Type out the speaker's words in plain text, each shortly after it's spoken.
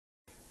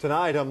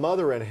Tonight, a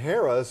mother in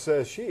Harrah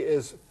says she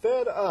is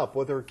fed up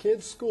with her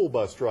kid's school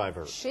bus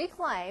driver. She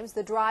claims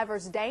the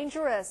driver's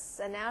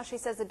dangerous, and now she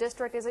says the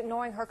district is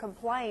ignoring her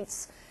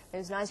complaints.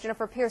 News 9's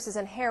Jennifer Pierce is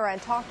in Harrah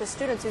and talked to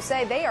students who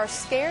say they are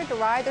scared to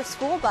ride their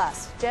school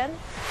bus. Jen?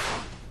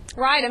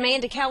 Right,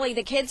 Amanda Kelly,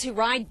 the kids who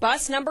ride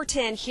bus number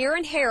 10 here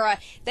in Harrah,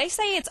 they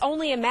say it's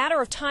only a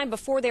matter of time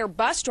before their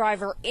bus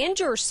driver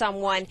injures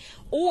someone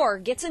or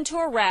gets into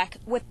a wreck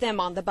with them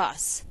on the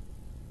bus.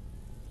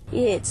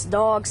 He hits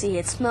dogs, he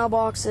hits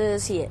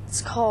mailboxes, he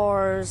hits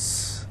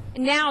cars.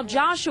 Now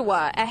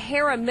Joshua, a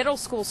Harrah middle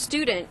school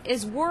student,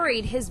 is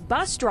worried his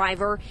bus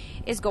driver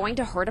is going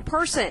to hurt a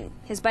person.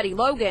 His buddy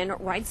Logan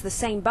rides the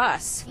same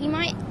bus. He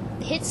might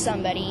hit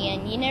somebody,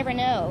 and you never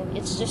know.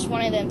 It's just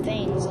one of them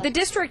things. The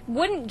district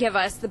wouldn't give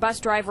us the bus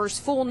driver's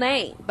full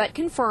name, but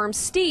confirms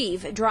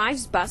Steve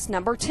drives bus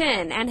number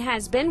 10 and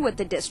has been with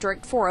the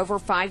district for over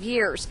 5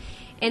 years.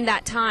 In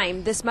that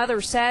time, this mother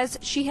says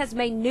she has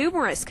made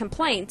numerous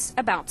complaints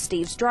about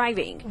Steve's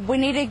driving. We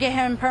need to get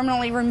him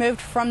permanently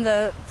removed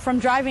from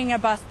driving a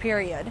bus,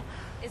 period.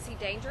 Is he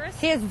dangerous?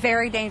 He is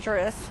very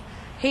dangerous.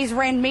 He's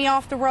ran me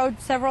off the road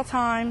several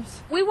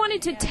times. We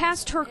wanted to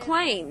test her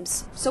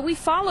claims, so we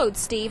followed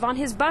Steve on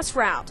his bus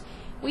route.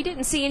 We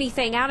didn't see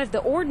anything out of the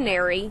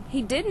ordinary.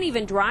 He didn't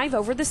even drive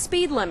over the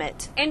speed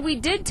limit. And we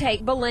did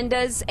take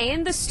Belinda's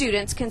and the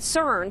students'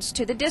 concerns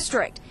to the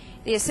district.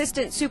 The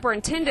assistant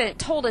superintendent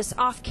told us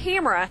off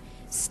camera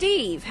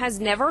Steve has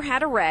never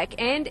had a wreck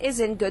and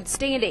is in good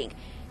standing.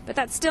 But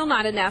that's still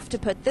not enough to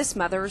put this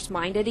mother's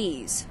mind at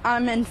ease.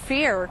 I'm in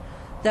fear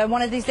that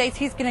one of these days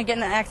he's going to get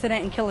in an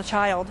accident and kill a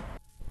child.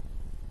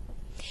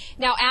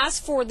 Now, as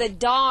for the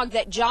dog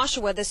that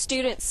Joshua, the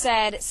student,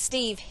 said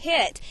Steve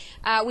hit,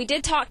 we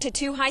did talk to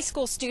 2 high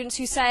school students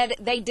who said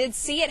they did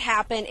see it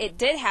happen. It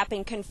did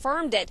happen,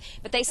 confirmed it,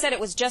 but they said it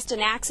was just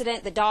an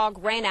accident. The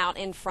dog ran out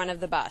in front of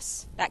the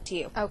bus. Back to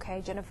you.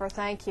 Okay, Jennifer,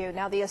 thank you.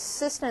 Now, the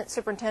assistant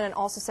superintendent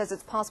also says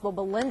it's possible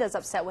Belinda's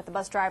upset with the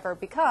bus driver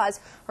because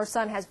her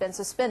son has been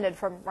suspended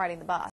from riding the bus.